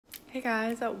Hey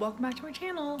guys, welcome back to my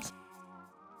channel.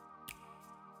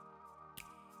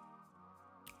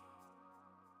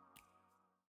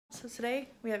 So today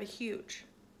we have a huge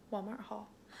Walmart haul.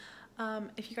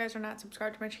 If you guys are not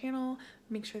subscribed to my channel,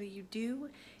 make sure that you do.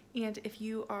 And if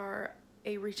you are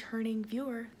a returning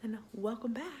viewer, then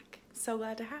welcome back. So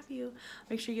glad to have you.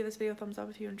 Make sure you give this video a thumbs up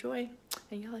if you enjoy.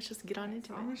 And yeah, let's just get on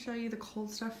into it. I'm gonna show you the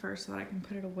cold stuff first so that I can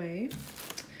put it away.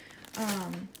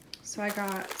 So I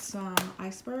got some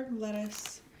iceberg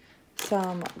lettuce,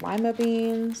 some lima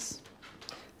beans,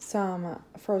 some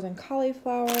frozen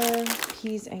cauliflower,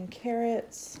 peas and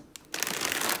carrots,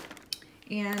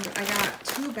 and I got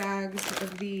 2 bags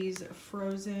of these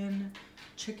frozen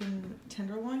chicken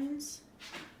tenderloins.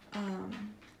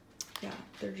 Yeah,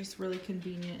 they're just really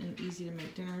convenient and easy to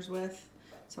make dinners with,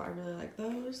 so I really like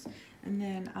those. And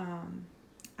then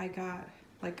I got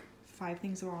like 5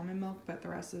 things of almond milk, but the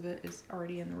rest of it is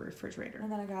already in the refrigerator.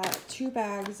 And then I got 2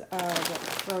 bags of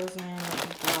frozen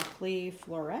broccoli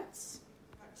florets.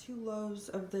 Got 2 loaves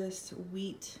of this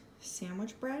wheat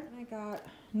sandwich bread. And I got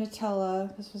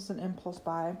Nutella. This was an impulse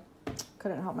buy.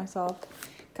 Couldn't help myself.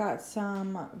 Got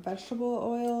some vegetable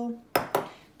oil.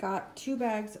 Got 2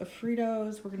 bags of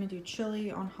Fritos. We're gonna do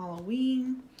chili on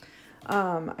Halloween.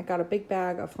 I got a big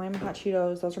bag of Flamin' Hot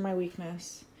Cheetos. Those are my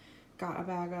weakness. Got a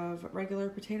bag of regular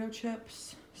potato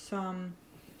chips, some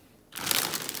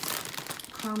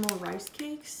caramel rice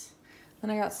cakes. Then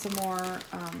I got some more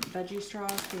veggie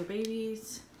straws for the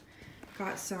babies.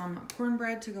 Got some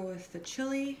cornbread to go with the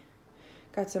chili.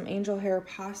 Got some angel hair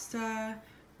pasta.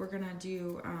 We're gonna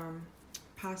do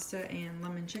pasta and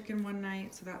lemon chicken one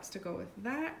night, so that's to go with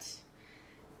that.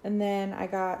 And then I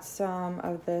got some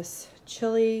of this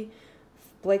chili.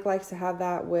 Blake likes to have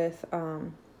that with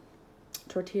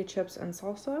tortilla chips and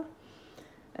salsa.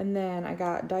 And then I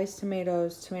got diced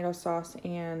tomatoes, tomato sauce,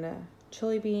 and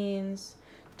chili beans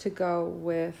to go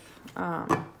with,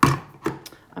 I'm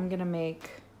gonna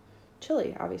make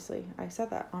chili, obviously. I said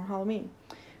that on Halloween.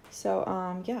 So,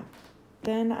 yeah.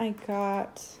 Then I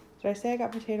got, did I say I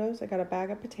got potatoes? I got a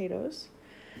bag of potatoes.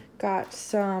 Got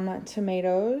some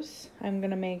tomatoes. I'm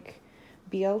gonna make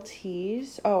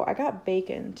BLTs. Oh, I got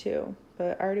bacon too,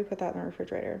 but I already put that in the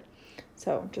refrigerator.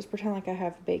 So just pretend like I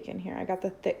have bacon here. I got the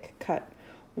thick cut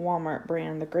Walmart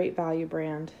brand, the Great Value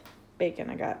brand bacon.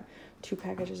 I got 2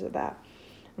 packages of that.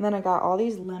 And then I got all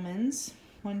these lemons.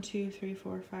 1, 2, 3,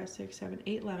 4, 5, 6, 7,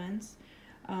 8 lemons.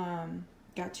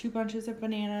 Got 2 bunches of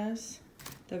bananas.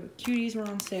 The cuties were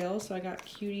on sale, so I got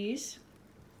cuties.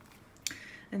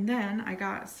 And then I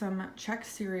got some Chex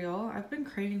cereal. I've been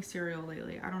craving cereal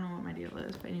lately. I don't know what my deal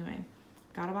is, but anyway.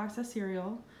 Got a box of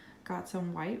cereal. Got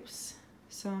some wipes.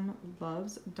 Some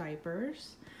Luvs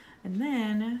diapers. And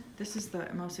then this is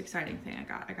the most exciting thing I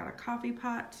got. I got a coffee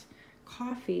pot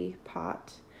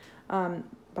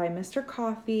by Mr.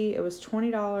 Coffee. It was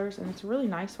 $20 and it's a really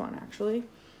nice one actually.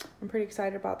 I'm pretty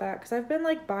excited about that because I've been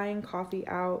like buying coffee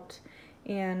out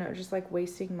and just like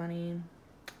wasting money.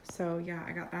 So yeah,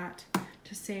 I got that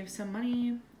to save some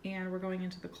money, and we're going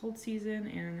into the cold season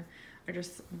and I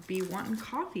just be wanting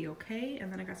coffee, okay?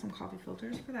 And then I got some coffee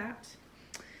filters for that.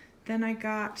 Then I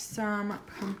got some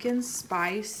pumpkin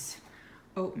spice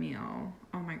oatmeal.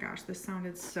 Oh my gosh, this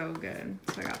sounded so good.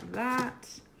 So I got that.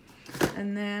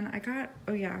 And then I got,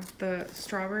 oh yeah, the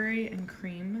strawberry and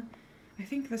cream. I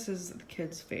think this is the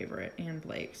kids' favorite and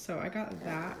Blake. So I got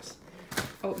that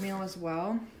oatmeal as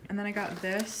well. And then I got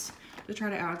this to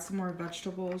try to add some more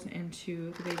vegetables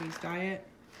into the baby's diet.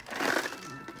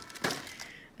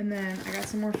 And then I got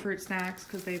some more fruit snacks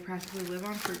because they practically live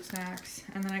on fruit snacks.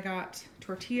 And then I got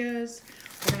tortillas.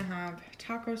 We're gonna have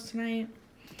tacos tonight.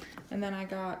 And then I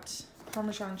got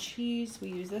Parmesan cheese. We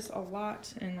use this a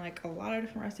lot in like a lot of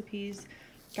different recipes.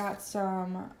 Got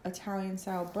some Italian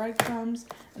style breadcrumbs.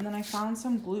 And then I found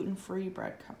some gluten-free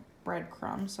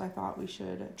breadcrumbs. So I thought we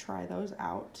should try those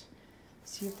out.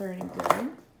 See if they're any good.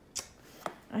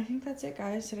 I think that's it,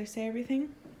 guys. Did I say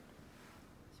everything?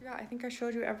 Yeah, I think I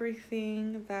showed you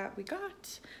everything that we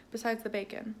got besides the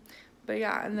bacon. But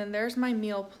yeah, and then there's my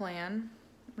meal plan.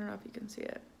 I don't know if you can see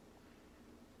it.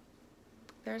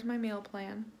 There's my meal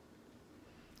plan,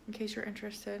 in case you're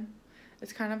interested.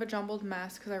 It's kind of a jumbled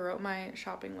mess because I wrote my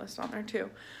shopping list on there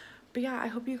too. But yeah, I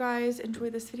hope you guys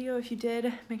enjoyed this video. If you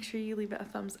did, make sure you leave it a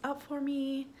thumbs up for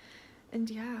me. And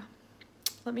yeah,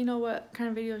 let me know what kind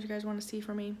of videos you guys want to see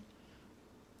from me.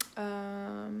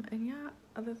 And yeah,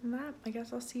 other than that, I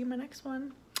guess I'll see you in my next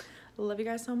one. Love you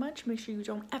guys so much. Make sure you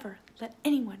don't ever let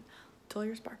anyone dull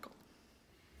your sparkle.